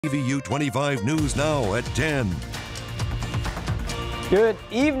TVU 25 News Now at 10. Good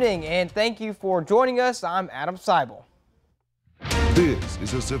evening, and thank you for joining us. I'm Adam Seibel. This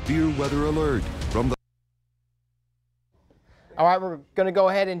is a severe weather alert from the... All right, we're going to go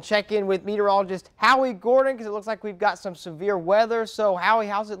ahead and check in with meteorologist Howie Gordon because it looks like we've got some severe weather. So, Howie,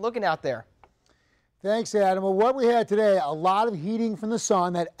 how's it looking out there? Thanks, Adam. Well, what we had today, a lot of heating from the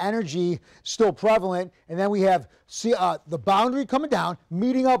sun, that energy still prevalent, and then we have the boundary coming down,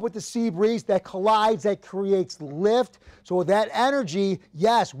 meeting up with the sea breeze that collides, that creates lift. So with that energy,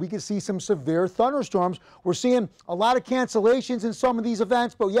 yes, we can see some severe thunderstorms. We're seeing a lot of cancellations in some of these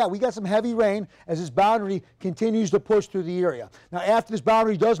events, but yeah, we got some heavy rain as this boundary continues to push through the area. Now, after this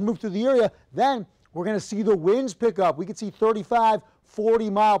boundary does move through the area, then we're going to see the winds pick up. We can see 35,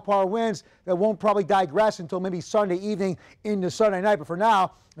 40-mile-per-hour winds that won't probably digress until maybe Sunday evening into Sunday night. But for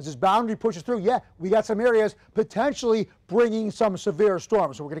now, as this boundary pushes through, yeah, we got some areas potentially bringing some severe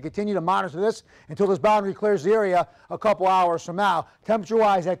storms. So we're going to continue to monitor this until this boundary clears the area a couple hours from now.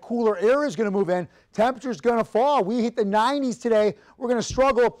 Temperature-wise, that cooler air is going to move in. Temperature's going to fall. We hit the 90s today. We're going to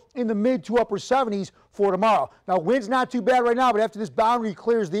struggle in the mid to upper 70s for tomorrow. Now, wind's not too bad right now, but after this boundary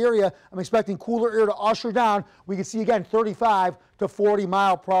clears the area, I'm expecting cooler air to usher down. We can see, again, 35 to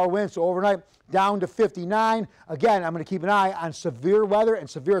 40-mile-per-hour winds. So overnight, down to 59. Again, I'm going to keep an eye on severe weather and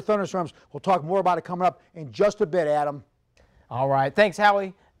severe thunderstorms. We'll talk more about it coming up in just a bit, Adam. All right. Thanks,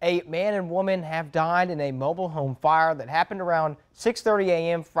 Howie. A man and woman have died in a mobile home fire that happened around 6:30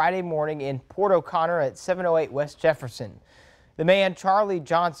 a.m. Friday morning in Port O'Connor at 708 West Jefferson. The man, Charlie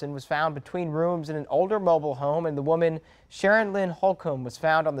Johnson, was found between rooms in an older mobile home, and the woman, Sharon Lynn Holcomb, was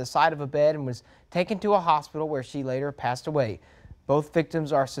found on the side of a bed and was taken to a hospital where she later passed away. Both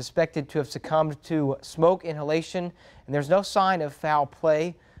victims are suspected to have succumbed to smoke inhalation, and there's no sign of foul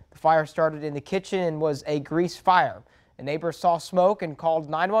play. The fire started in the kitchen and was a grease fire. A neighbor saw smoke and called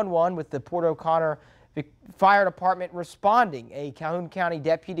 911 with the Port O'Connor Fire Department responding. A Calhoun County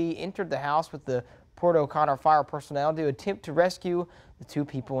deputy entered the house with the Port O'Connor fire personnel to attempt to rescue the two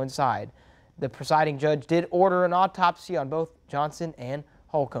people inside. The presiding judge did order an autopsy on both Johnson and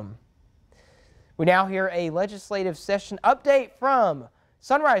Holcomb. We now hear a legislative session update from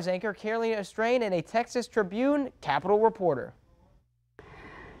Sunrise anchor Carolina Estrain and a Texas Tribune Capitol reporter.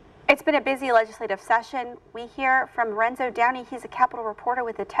 It's been a busy legislative session. We hear from Renzo Downey. He's a Capitol reporter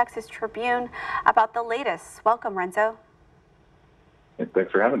with the Texas Tribune about the latest. Welcome, Renzo.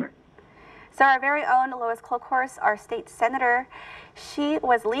 Thanks for having me. So our very own Lois Kolkhorst, our state senator, she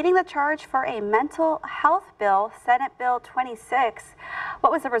was leading the charge for a mental health bill, Senate Bill 26.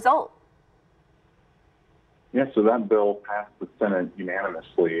 What was the result? Yeah, so that bill passed the Senate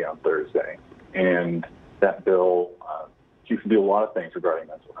unanimously on Thursday, and that bill seeks to do a lot of things regarding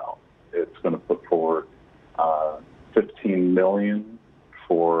mental health. It's going to put forward $15 million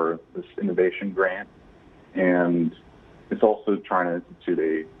for this innovation grant, and it's also trying to institute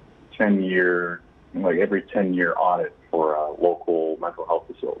a 10-year, like every 10-year audit for local mental health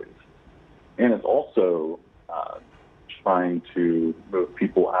facilities. And it's also trying to move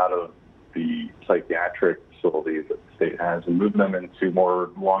people out of the psychiatric facilities that the state has and move them into more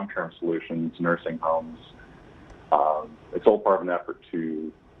long-term solutions, nursing homes. It's all part of an effort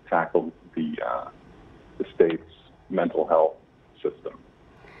to tackle the state's mental health system.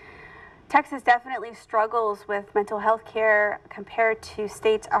 Texas definitely struggles with mental health care compared to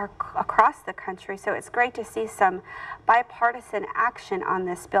states across the country, so it's great to see some bipartisan action on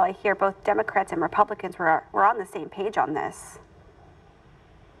this bill. I hear both Democrats and Republicans were on the same page on this.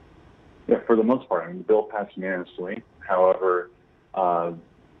 Yeah, for the most part. I mean, the bill passed unanimously. However,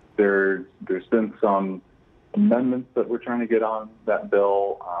 there's been some amendments that we're trying to get on that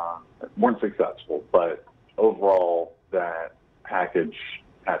bill that weren't successful, but overall, that package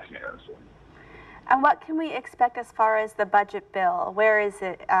passed unanimously. And what can we expect as far as the budget bill? Where is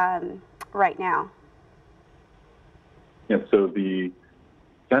it right now? Yeah, so the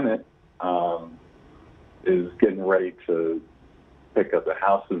Senate is getting ready to pick up the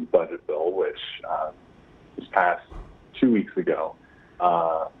House's budget bill, which was passed 2 weeks ago.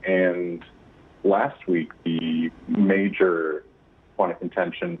 And last week, the major point of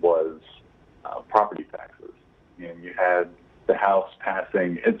contention was property taxes. And you had the House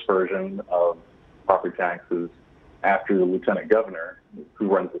passing its version of property taxes after the lieutenant governor, who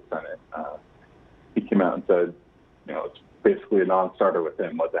runs the Senate, he came out and said, you know, it's basically a non-starter with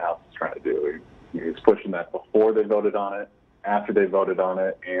him what the House is trying to do. He was pushing that before they voted on it, after they voted on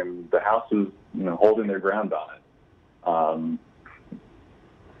it, and the House is, you know, holding their ground on it.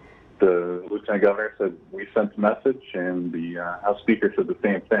 The lieutenant governor said we sent the message, and the House Speaker said the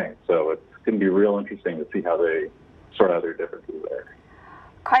same thing. So it's going to be real interesting to see how they sort out their differences there.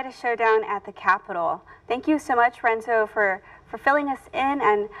 quite a showdown at the Capitol. Thank you so much, Renzo, for filling us in,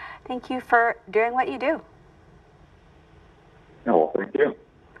 and thank you for doing what you do. Yeah, well, thank you.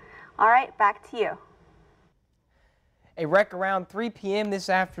 All right, back to you. A wreck around 3 p.m. this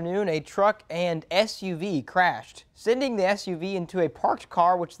afternoon. A truck and SUV crashed, sending the SUV into a parked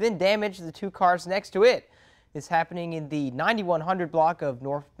car, which then damaged the 2 cars next to it. This happening in the 9100 block of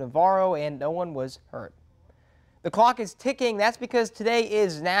North Navarro, and no one was hurt. The clock is ticking. That's because today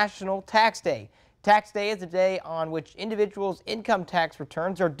is National Tax Day. Tax Day is the day on which individuals' income tax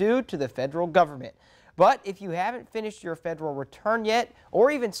returns are due to the federal government. But if you haven't finished your federal return yet, or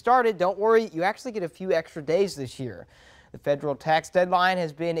even started, don't worry, you actually get a few extra days this year. The federal tax deadline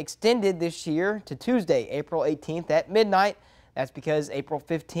has been extended this year to Tuesday, April 18th at midnight. That's because April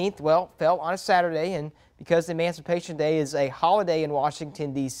 15th, well, fell on a Saturday, and because Emancipation Day is a holiday in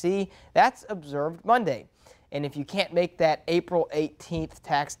Washington, D.C., that's observed Monday. And if you can't make that April 18th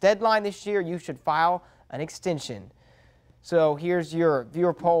tax deadline this year, you should file an extension. So here's your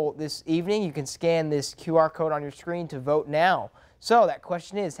viewer poll this evening. You can scan this QR code on your screen to vote now. So that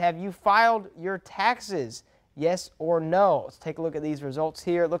question is, have you filed your taxes? Yes or no? Let's take a look at these results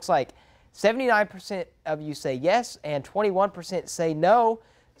here. It looks like 79% of you say yes and 21% say no.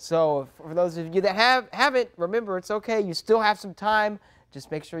 So for those of you that haven't, remember, it's okay. You still have some time. Just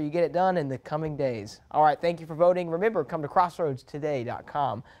make sure you get it done in the coming days. All right, thank you for voting. Remember, come to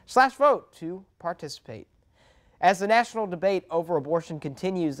crossroadstoday.com/vote to participate. As the national debate over abortion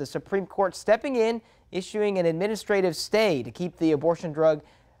continues, the Supreme Court stepping in, issuing an administrative stay to keep the abortion drug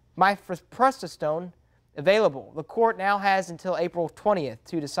mifepristone available. The court now has until April 20th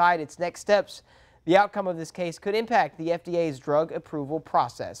to decide its next steps. The outcome of this case could impact the FDA's drug approval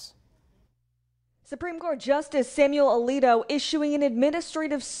process. Supreme Court Justice Samuel Alito issuing an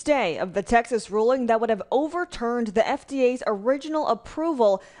administrative stay of the Texas ruling that would have overturned the FDA's original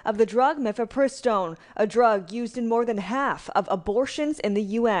approval of the drug mifepristone, a drug used in more than half of abortions in the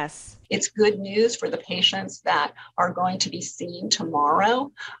U.S. It's good news for the patients that are going to be seen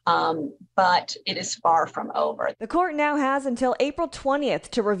tomorrow, but it is far from over. The court now has until April 20th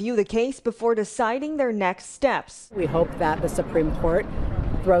to review the case before deciding their next steps. We hope that the Supreme Court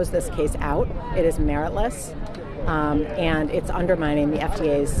throws this case out. It is meritless, and it's undermining the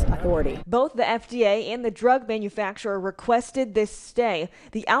FDA's authority. Both the FDA and the drug manufacturer requested this stay.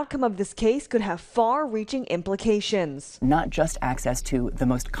 The outcome of this case could have far-reaching implications. Not just access to the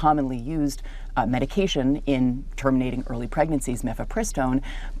most commonly used medication in terminating early pregnancies, mifepristone,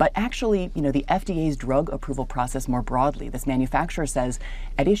 but actually, the FDA's drug approval process more broadly. This manufacturer says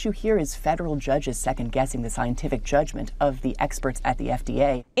at issue here is federal judges second-guessing the scientific judgment of the experts at the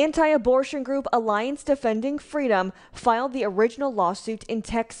FDA. Anti-abortion group Alliance Defending Freedom filed the original lawsuit in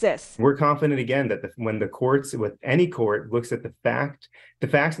Texas. We're confident again that when the courts, with any court, looks at the facts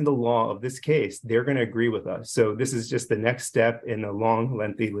and the law of this case, they're going to agree with us. So this is just the next step in a long,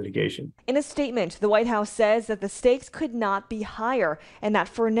 lengthy litigation. In a statement, the White House says that the stakes could not be higher and that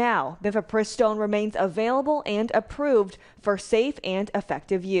for now, mifepristone remains available and approved for safe and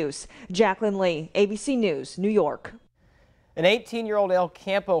effective use. Jacqueline Lee, ABC News, New York. An 18-year-old El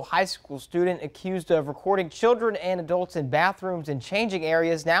Campo High School student accused of recording children and adults in bathrooms and changing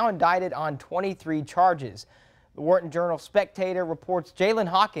areas now indicted on 23 charges. The Wharton Journal-Spectator reports Jalen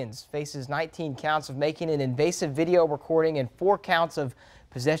Hawkins faces 19 counts of making an invasive video recording and 4 counts of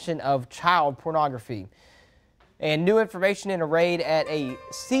possession of child pornography. And new information in a raid at a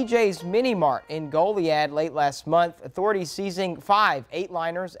CJ's Mini Mart in Goliad late last month. Authorities seizing 5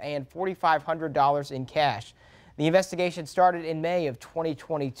 8-liners and $4,500 in cash. The investigation started in May of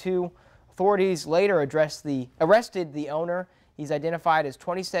 2022. Authorities later arrested the owner. He's identified as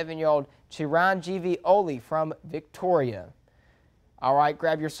 27-year-old Chiranjeevi Oli from Victoria. All right,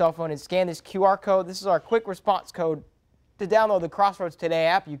 grab your cell phone and scan this QR code. This is our quick response code to download the Crossroads Today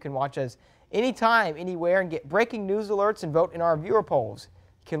app. You can watch us anytime, anywhere, and get breaking news alerts and vote in our viewer polls.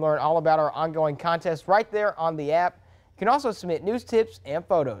 You can learn all about our ongoing contest right there on the app. You can also submit news tips and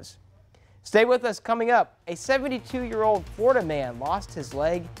photos. Stay with us. Coming up, a 72-year-old Florida man lost his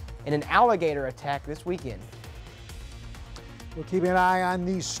leg in an alligator attack this weekend. We're keeping an eye on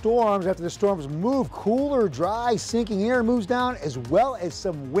these storms. After the storms move, cooler, dry, sinking air moves down, as well as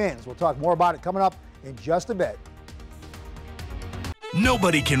some winds. We'll talk more about it coming up in just a bit.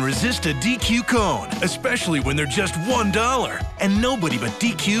 Nobody can resist a DQ cone, especially when they're just $1. And nobody but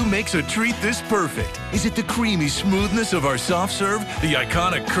DQ makes a treat this perfect. Is it the creamy smoothness of our soft serve, the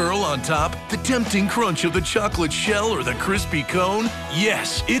iconic curl on top, the tempting crunch of the chocolate shell, or the crispy cone?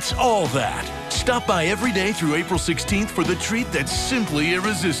 Yes, it's all that. Stop by every day through April 16th for the treat that's simply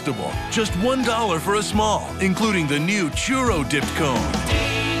irresistible. Just $1 for a small, including the new churro dipped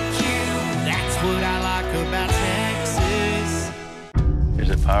cone.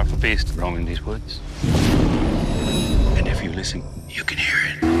 powerful beast roaming these woods. And if you listen, you can hear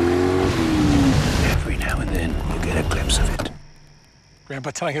it. Every now and then, you get a glimpse of it. Grandpa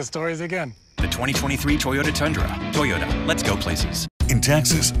telling his stories again. The 2023 Toyota Tundra. Toyota, let's go places. In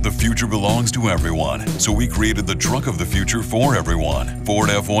Texas, the future belongs to everyone, so we created the truck of the future for everyone. Ford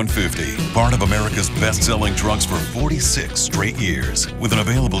F-150, part of America's best-selling trucks for 46 straight years. With an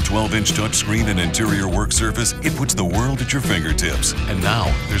available 12-inch touchscreen and interior work surface, it puts the world at your fingertips. And now,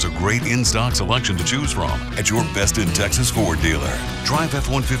 there's a great in-stock selection to choose from at your best in Texas Ford dealer. Drive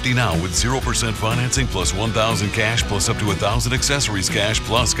F-150 now with 0% financing plus $1,000 cash plus up to $1,000 accessories cash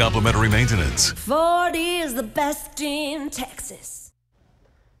plus complimentary maintenance. Ford is the best in Texas.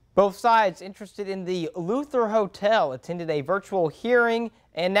 Both sides interested in the Luther Hotel attended a virtual hearing,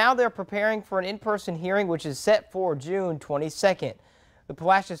 and now they're preparing for an in-person hearing, which is set for June 22nd. The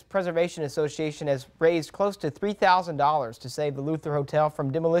Palacios Preservation Association has raised close to $3,000 to save the Luther Hotel from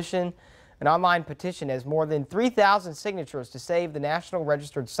demolition. An online petition has more than 3,000 signatures to save the National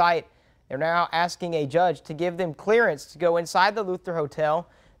Registered site. They're now asking a judge to give them clearance to go inside the Luther Hotel.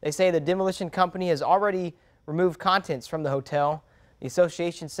 They say the demolition company has already removed contents from the hotel. The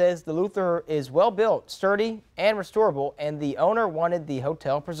association says the Luther is well built, sturdy, and restorable, and the owner wanted the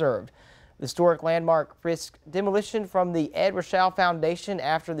hotel preserved. The historic landmark risked demolition from the Ed Rochelle Foundation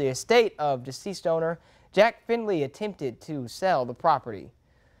after the estate of deceased owner Jack Finley attempted to sell the property.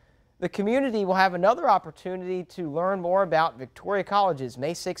 The community will have another opportunity to learn more about Victoria College's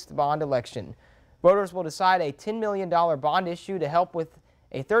May 6th bond election. Voters will decide a $10 million bond issue to help with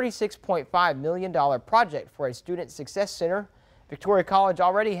a $36.5 million project for a student success center. Victoria College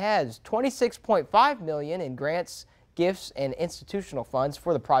already has $26.5 million in grants, gifts, and institutional funds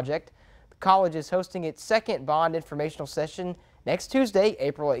for the project. The college is hosting its second bond informational session next Tuesday,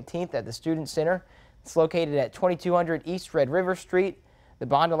 April 18th at the Student Center. It's located at 2200 East Red River Street. The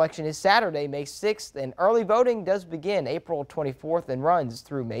bond election is Saturday, May 6th, and early voting does begin April 24th and runs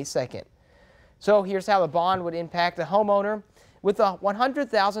through May 2nd. So here's how the bond would impact a homeowner with a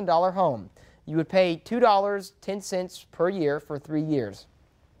 $100,000 home. You would pay $2.10 per year for 3 years.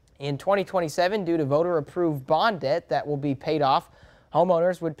 In 2027, due to voter-approved bond debt that will be paid off,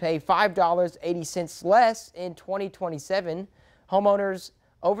 homeowners would pay $5.80 less in 2027. Homeowners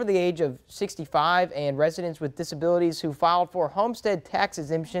over the age of 65 and residents with disabilities who filed for homestead tax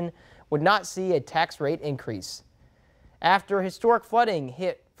exemption would not see a tax rate increase. After historic flooding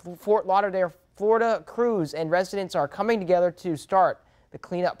hit Fort Lauderdale, Florida, crews and residents are coming together to start the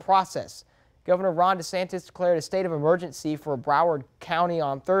cleanup process. Governor Ron DeSantis declared a state of emergency for Broward County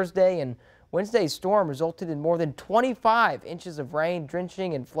on Thursday, and Wednesday's storm resulted in more than 25 inches of rain,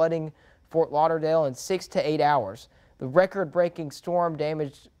 drenching and flooding Fort Lauderdale in 6 to 8 hours. The record-breaking storm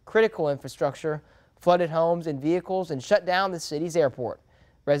damaged critical infrastructure, flooded homes and vehicles, and shut down the city's airport.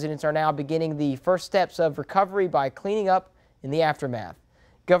 Residents are now beginning the first steps of recovery by cleaning up in the aftermath.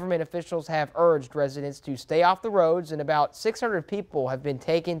 Government officials have urged residents to stay off the roads, and about 600 people have been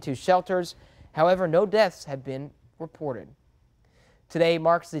taken to shelters. However, no deaths have been reported. Today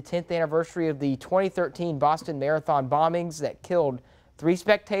marks the 10th anniversary of the 2013 Boston Marathon bombings that killed 3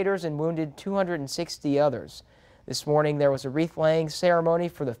 spectators and wounded 260 others. This morning there was a wreath-laying ceremony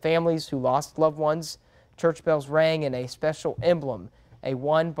for the families who lost loved ones. Church bells rang and a special emblem, a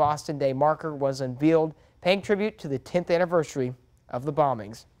One Boston Day marker, was unveiled, paying tribute to the 10th anniversary of the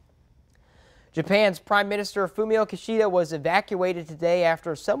bombings. Japan's Prime Minister Fumio Kishida was evacuated today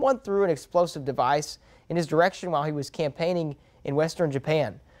after someone threw an explosive device in his direction while he was campaigning in western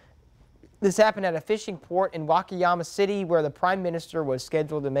Japan. This happened at a fishing port in Wakayama City where the Prime Minister was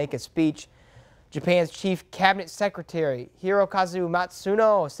scheduled to make a speech. Japan's Chief Cabinet Secretary Hirokazu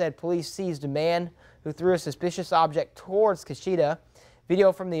Matsuno said police seized a man who threw a suspicious object towards Kishida.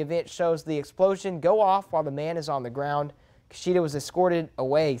 Video from the event shows the explosion go off while the man is on the ground. Kishida was escorted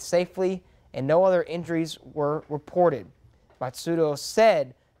away safely and no other injuries were reported. Matsuno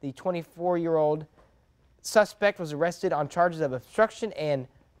said the 24-year-old suspect was arrested on charges of obstruction and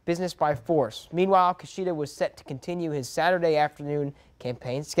business by force. Meanwhile, Kishida was set to continue his Saturday afternoon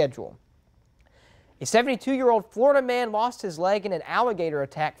campaign schedule. A 72-year-old Florida man lost his leg in an alligator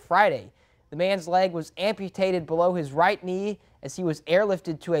attack Friday. The man's leg was amputated below his right knee as he was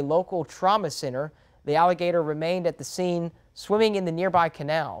airlifted to a local trauma center. The alligator remained at the scene, swimming in the nearby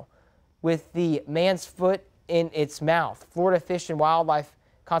canal with the man's foot in its mouth. Florida Fish and Wildlife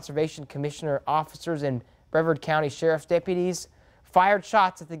Conservation Commissioner officers and Brevard County Sheriff's deputies fired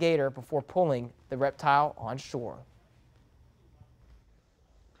shots at the gator before pulling the reptile on shore.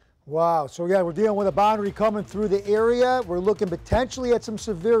 Wow. So, yeah, we're dealing with a boundary coming through the area. We're looking potentially at some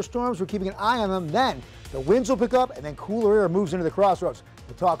severe storms. We're keeping an eye on them. Then the winds will pick up and then cooler air moves into the crossroads.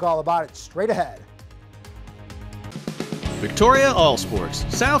 We'll talk all about it straight ahead. Victoria All Sports,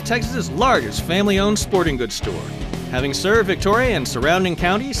 South Texas's largest family-owned sporting goods store. Having served Victoria and surrounding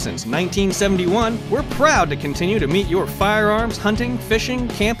counties since 1971, we're proud to continue to meet your firearms, hunting, fishing,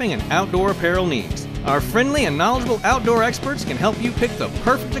 camping, and outdoor apparel needs. Our friendly and knowledgeable outdoor experts can help you pick the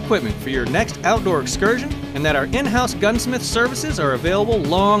perfect equipment for your next outdoor excursion, and that our in-house gunsmith services are available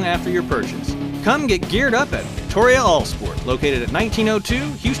long after your purchase. Come get geared up at Victoria All Sport, located at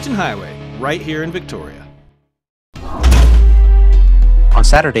 1902 Houston Highway, right here in Victoria. On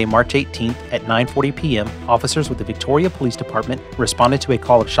Saturday, March 18th at 9:40 p.m., officers with the Victoria Police Department responded to a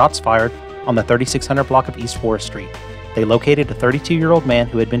call of shots fired on the 3600 block of East Forest Street. They located a 32-year-old man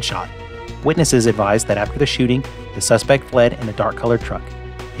who had been shot. Witnesses advised that after the shooting, the suspect fled in a dark-colored truck.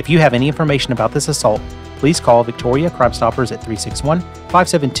 If you have any information about this assault, please call Victoria Crime Stoppers at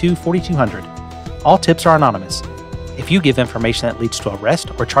 361-572-4200. All tips are anonymous. If you give information that leads to arrest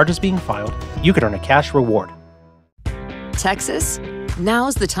or charges being filed, you could earn a cash reward. Texas?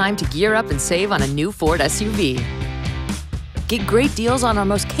 Now's the time to gear up and save on a new Ford SUV. Get great deals on our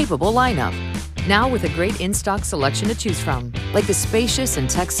most capable lineup. Now with a great in-stock selection to choose from, like the spacious and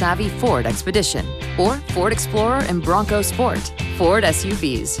tech-savvy Ford Expedition or Ford Explorer and Bronco Sport. Ford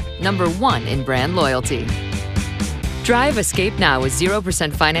SUVs, #1 in brand loyalty. Drive Escape now with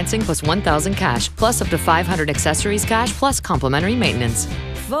 0% financing plus $1,000 cash, plus up to $500 accessories cash, plus complimentary maintenance.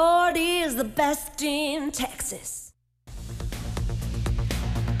 Ford is the best in Texas.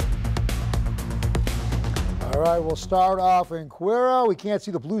 All right, we'll start off in Cuero. We can't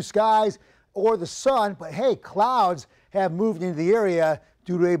see the blue skies or the sun, but hey, clouds have moved into the area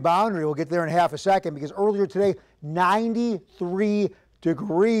due to a boundary. We'll get there in half a second because earlier today, 93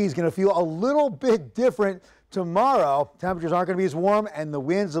 degrees. Going to feel a little bit different tomorrow. Temperatures aren't going to be as warm and the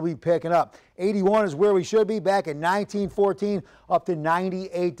winds will be picking up. 81 is where we should be, back in 1914, up to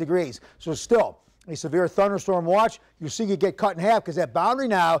 98 degrees. So still a severe thunderstorm watch. You see it get cut in half because that boundary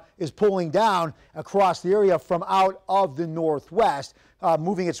now is pulling down across the area from out of the northwest,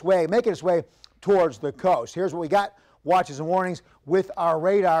 making its way towards the coast. Here's what we got. Watches and warnings with our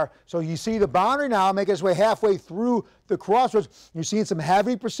radar. So you see the boundary now making its way halfway through the crossroads. You're seeing some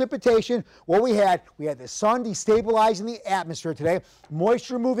heavy precipitation. What we had the sun destabilizing the atmosphere today,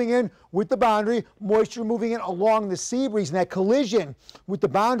 moisture moving in with the boundary, moisture moving in along the sea breeze, and that collision with the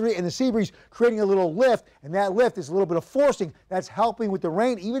boundary and the sea breeze creating a little lift, and that lift is a little bit of forcing that's helping with the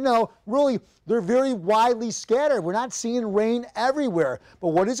rain, even though really they're very widely scattered. We're not seeing rain everywhere. But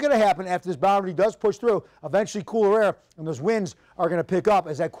what is going to happen after this boundary does push through, eventually cooler air and those winds are going to pick up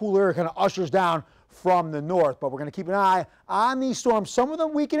as that cooler air kind of ushers down from the north. But we're going to keep an eye on these storms. Some of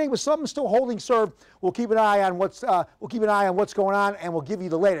them weakening, but some still holding serve. We'll keep an eye on what's going on, and we'll give you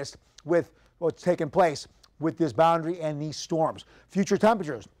the latest with what's taking place with this boundary and these storms. Future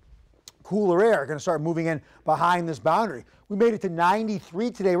temperatures. Cooler air going to start moving in behind this boundary. We made it to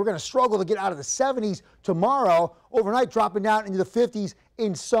 93 today. We're going to struggle to get out of the 70s tomorrow. Overnight, dropping down into the 50s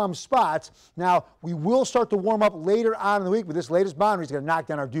in some spots. Now, we will start to warm up later on in the week, but this latest boundary is going to knock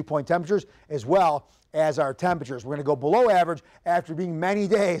down our dew point temperatures as well as our temperatures. We're going to go below average after being many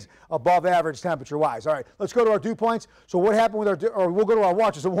days above average temperature-wise. All right, let's go to our dew points. So what happened with we'll go to our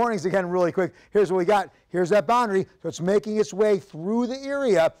watches and warnings again really quick. Here's what we got. Here's that boundary. So it's making its way through the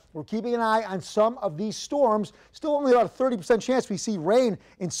area. We're keeping an eye on some of these storms. Still only about a 30% chance we see rain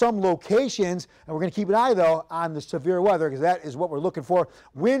in some locations. And we're going to keep an eye, though, on the severe weather because that is what we're looking for.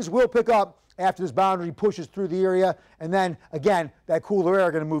 Winds will pick up after this boundary pushes through the area, and then again that cooler air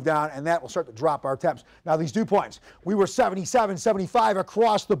going to move down, and that will start to drop our temps. Now these dew points, we were 77, 75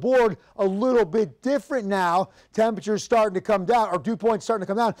 across the board, a little bit different now. Temperatures starting to come down, or dew points starting to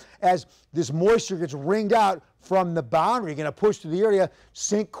come down as this moisture gets wringed out from the boundary, going to push through the area.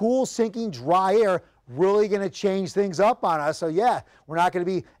 Cool, sinking, dry air really going to change things up on us. So yeah, we're not going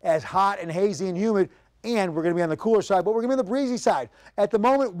to be as hot and hazy and humid, and we're going to be on the cooler side, but we're going to be on the breezy side. At the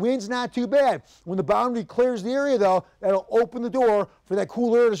moment, wind's not too bad. When the boundary clears the area, though, that'll open the door for that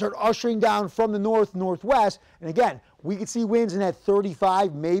cool air to start ushering down from the north, northwest. And again, we could see winds in that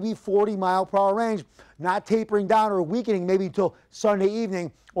 35, maybe 40 mile per hour range, not tapering down or weakening maybe until Sunday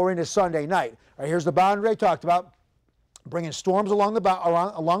evening or into Sunday night. All right, here's the boundary I talked about. Bringing storms along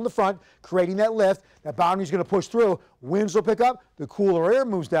the front, creating that lift. That boundary is going to push through. Winds will pick up. The cooler air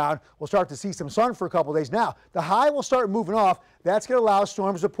moves down. We'll start to see some sun for a couple days. Now, the high will start moving off. That's going to allow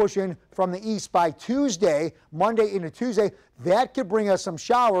storms to push in from the east by Tuesday, Monday into Tuesday. That could bring us some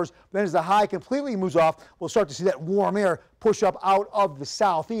showers. Then as the high completely moves off, we'll start to see that warm air push up out of the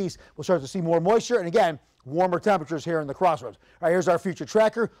southeast. We'll start to see more moisture. And again, warmer temperatures here in the Crossroads. All right, here's our future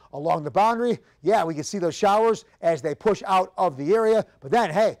tracker along the boundary. Yeah, we can see those showers as they push out of the area. But then,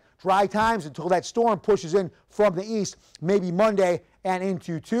 hey, dry times until that storm pushes in from the east, maybe Monday and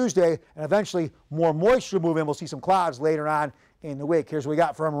into Tuesday, and eventually more moisture move in. We'll see some clouds later on in the week. Here's what we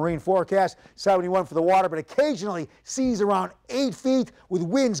got for a marine forecast. 71 for the water, but occasionally seas around 8 feet with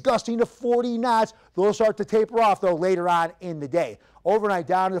winds gusting to 40 knots. They'll start to taper off, though, later on in the day. Overnight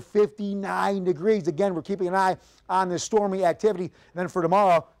down to 59 degrees. Again, we're keeping an eye on this stormy activity. And then for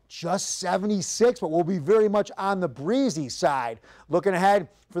tomorrow, just 76, but we'll be very much on the breezy side. Looking ahead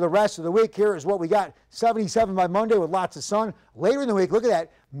for the rest of the week, here is what we got. 77 by Monday with lots of sun. Later in the week, look at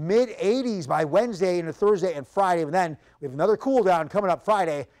that, mid-80s by Wednesday into Thursday and Friday. And then we have another cool down coming up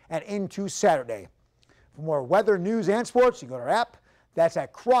Friday and into Saturday. For more weather, news, and sports, you can go to our app. That's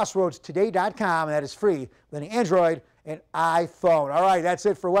at crossroadstoday.com, and that is free with an Android and iPhone. All right, that's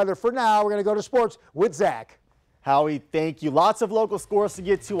it for weather for now. We're going to go to sports with Zach. Howie, thank you. Lots of local scores to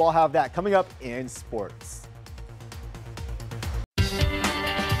get to. I'll have that coming up in sports.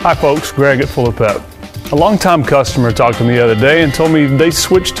 Hi folks, Greg at Fuller Pep. A longtime customer talked to me the other day and told me they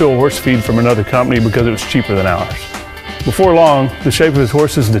switched to a horse feed from another company because it was cheaper than ours. Before long, the shape of his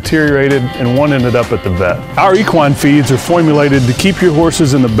horses deteriorated and one ended up at the vet. Our equine feeds are formulated to keep your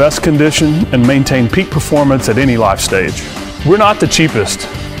horses in the best condition and maintain peak performance at any life stage. We're not the cheapest,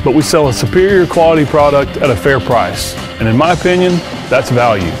 but we sell a superior quality product at a fair price. And in my opinion, that's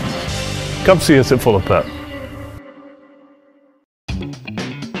value. Come see us at Fuller Pep.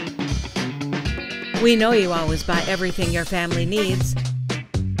 We know you always buy everything your family needs,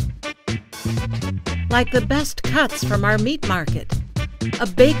 like the best cuts from our meat market, a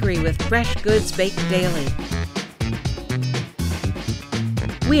bakery with fresh goods baked daily.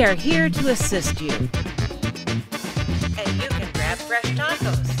 We are here to assist you, and you can grab fresh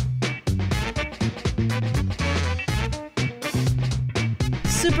tacos.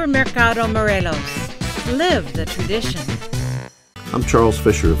 Supermercado Morelos. Live the tradition. I'm Charles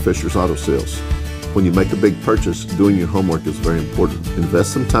Fisher of Fisher's Auto Sales. When you make a big purchase, doing your homework is very important.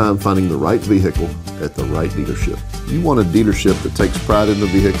 Invest some time finding the right vehicle at the right dealership. You want a dealership that takes pride in the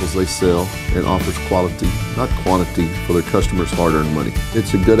vehicles they sell and offers quality, not quantity, for their customers' hard-earned money.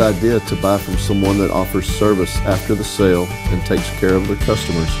 It's a good idea to buy from someone that offers service after the sale and takes care of their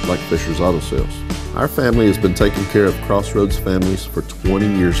customers, like Fisher's Auto Sales. Our family has been taking care of Crossroads families for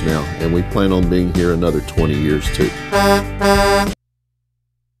 20 years now, and we plan on being here another 20 years too.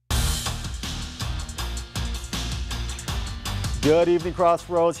 Good evening,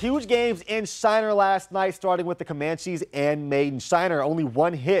 Crossroads. Huge games in Shiner last night, starting with the Comanches and Maiden. Shiner only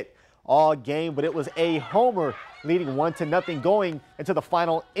one hit all game, but it was a homer, leading 1-0 going into the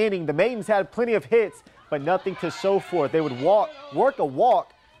final inning. The Maidens had plenty of hits, but nothing to show for it. They would work a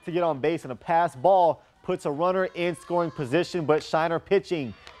walk to get on base, and a pass ball puts a runner in scoring position, but Shiner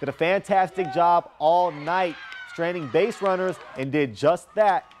pitching did a fantastic job all night, straining base runners, and did just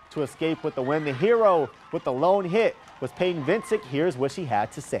that to escape with the win. The hero with the lone hit was Peyton Vincic. Here's what she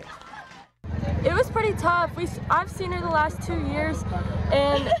had to say. It was pretty tough. I've seen her the last 2 years,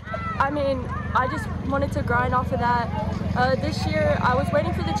 and I just wanted to grind off of that. This year, I was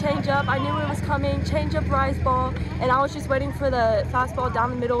waiting for the changeup. I knew it was coming, changeup, rise ball, and I was just waiting for the fastball down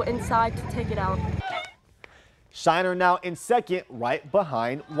the middle inside to take it out. Shiner now in second, right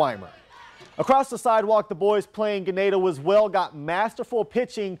behind Weimer. Across the sidewalk, the boys playing Ganado as well got masterful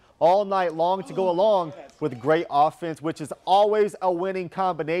pitching all night long to go along with great offense, which is always a winning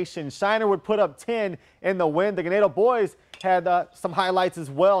combination. Shiner would put up 10 in the win. The Ganado boys had some highlights as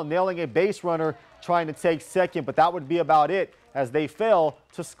well, nailing a base runner trying to take second, but that would be about it as they fail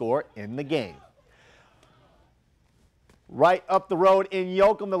to score in the game. Right up the road in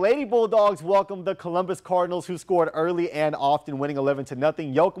Yoakum, the Lady Bulldogs welcomed the Columbus Cardinals, who scored early and often, winning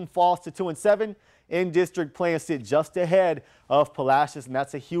 11-0. Yoakum falls to 2-7 in district play and sit just ahead of Palacios, and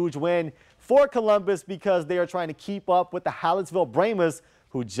that's a huge win for Columbus because they are trying to keep up with the Hallettsville Brahmas,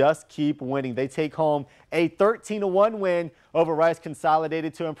 who just keep winning. They take home a 13-1 win over Rice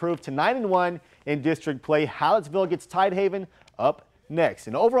Consolidated to improve to 9-1 in district play. Hallettsville gets Tidehaven up next.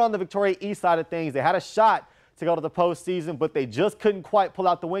 And over on the Victoria East side of things, they had a shot to go to the postseason, but they just couldn't quite pull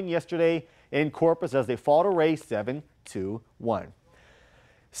out the win yesterday in Corpus as they fall to Ray 7-1.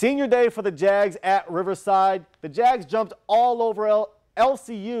 Senior day for the Jags at Riverside. The Jags jumped all over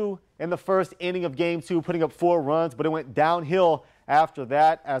LCU in the first inning of Game 2, putting up 4 runs, but it went downhill after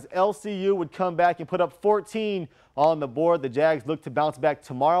that as LCU would come back and put up 14 on the board. The Jags look to bounce back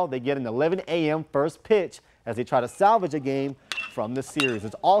tomorrow. They get an 11 a.m. first pitch as they try to salvage a game from the series.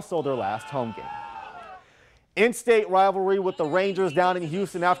 It's also their last home game. In-state rivalry with the Rangers down in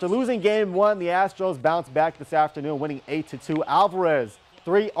Houston. After losing Game 1, the Astros bounced back this afternoon, winning 8-2. Alvarez,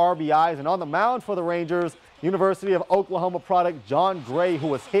 3 RBIs, and on the mound for the Rangers, University of Oklahoma product John Gray, who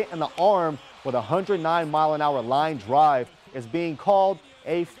was hit in the arm with a 109-mile-an-hour line drive, is being called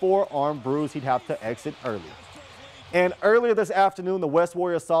a forearm bruise. He'd have to exit early. And earlier this afternoon, the West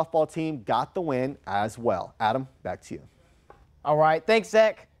Warriors softball team got the win as well. Adam, back to you. All right, thanks,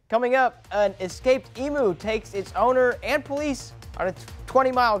 Zach. Coming up, an escaped emu takes its owner and police on a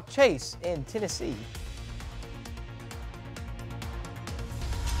 20-mile chase in Tennessee.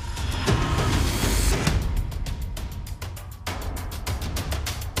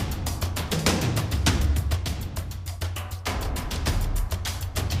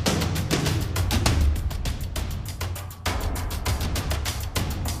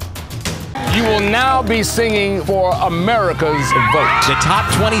 You will now be singing for America's vote. The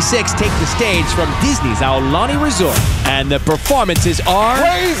top 26 take the stage from Disney's Aulani Resort, and the performances are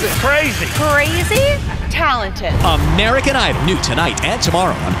crazy, Talented. American Idol, new tonight and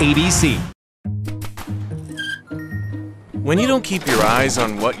tomorrow on ABC. When you don't keep your eyes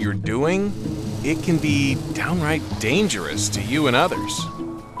on what you're doing, it can be downright dangerous to you and others,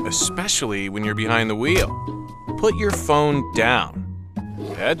 especially when you're behind the wheel. Put your phone down.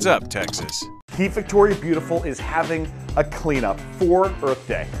 Heads up, Texas. Keep Victoria Beautiful is having a cleanup for Earth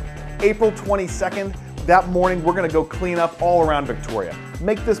Day. April 22nd, that morning, we're gonna go clean up all around Victoria.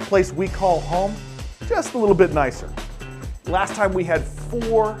 Make this place we call home just a little bit nicer. Last time we had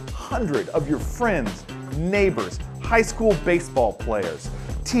 400 of your friends, neighbors, high school baseball players,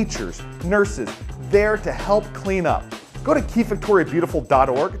 teachers, nurses there to help clean up. Go to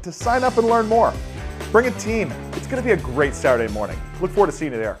keepvictoriabeautiful.org to sign up and learn more. Bring a team. It's going to be a great Saturday morning. Look forward to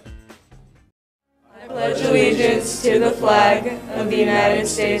seeing you there. I pledge allegiance to the flag of the United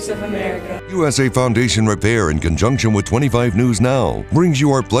States of America. USA Foundation Repair, in conjunction with 25 News Now, brings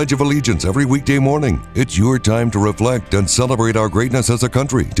you our Pledge of Allegiance every weekday morning. It's your time to reflect and celebrate our greatness as a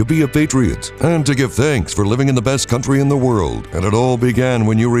country, to be a patriot, and to give thanks for living in the best country in the world. And it all began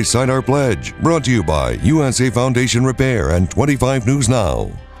when you recite our pledge. Brought to you by USA Foundation Repair and 25 News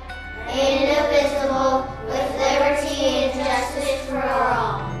Now. Indivisible, with liberty and justice for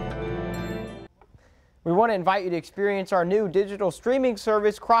all. We want to invite you to experience our new digital streaming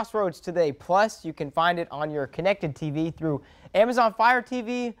service, Crossroads Today Plus. You can find it on your connected TV through Amazon Fire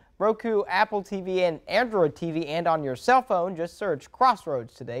TV, Roku, Apple TV, and Android TV, and on your cell phone. Just search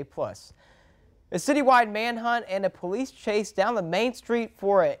Crossroads Today Plus. A citywide manhunt and a police chase down the main street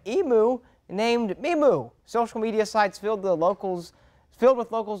for an emu named Mimu. Social media sites filled with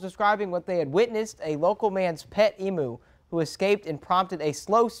locals describing what they had witnessed: a local man's pet emu who escaped and prompted a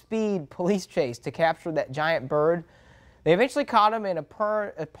slow-speed police chase to capture that giant bird. They eventually caught him, and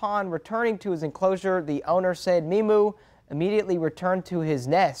upon returning to his enclosure, the owner said Mimu immediately returned to his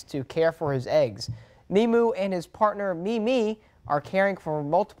nest to care for his eggs. Mimu and his partner Mimi are caring for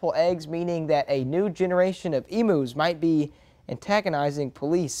multiple eggs, meaning that a new generation of emus might be antagonizing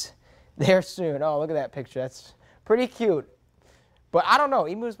police there soon. Oh, look at that picture. That's pretty cute. But I don't know.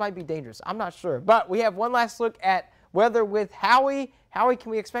 Emus might be dangerous. I'm not sure. But we have one last look at weather with Howie. Howie, can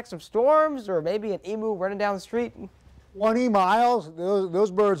we expect some storms or maybe an emu running down the street? 20 miles?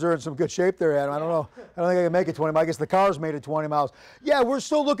 Those birds are in some good shape there, Adam. I don't know. I don't think I can make it 20 miles. I guess the car's made it 20 miles. Yeah, we're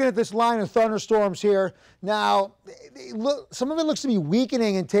still looking at this line of thunderstorms here. Now, some of it looks to be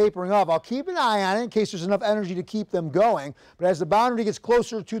weakening and tapering off. I'll keep an eye on it in case there's enough energy to keep them going. But as the boundary gets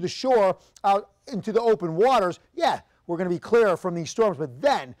closer to the shore, out into the open waters, yeah, we're going to be clear from these storms. But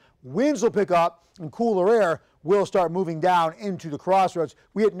then winds will pick up and cooler air will start moving down into the crossroads.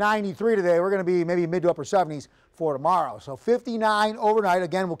 We hit 93 today. We're going to be maybe mid to upper 70s for tomorrow. So 59 overnight.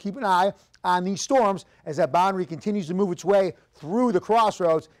 Again, we'll keep an eye on these storms as that boundary continues to move its way through the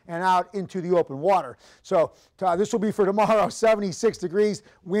crossroads and out into the open water. So this will be for tomorrow, 76 degrees,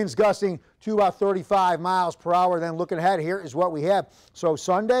 winds gusting to about 35 miles per hour. Then looking ahead, here is what we have. So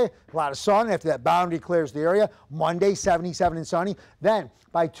Sunday, a lot of sun after that boundary clears the area. Monday, 77 and sunny. Then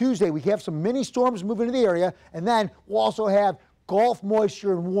by Tuesday, we have some mini storms move into the area, and then we'll also have Gulf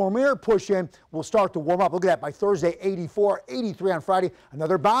moisture and warm air push in. Will start to warm up. Look at that. By Thursday, 84, 83 on Friday.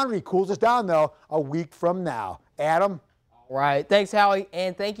 Another boundary cools us down, though, a week from now. Adam? All right. Thanks, Howie.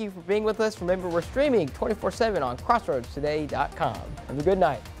 And thank you for being with us. Remember, we're streaming 24/7 on crossroadstoday.com. Have a good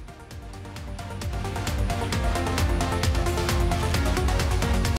night.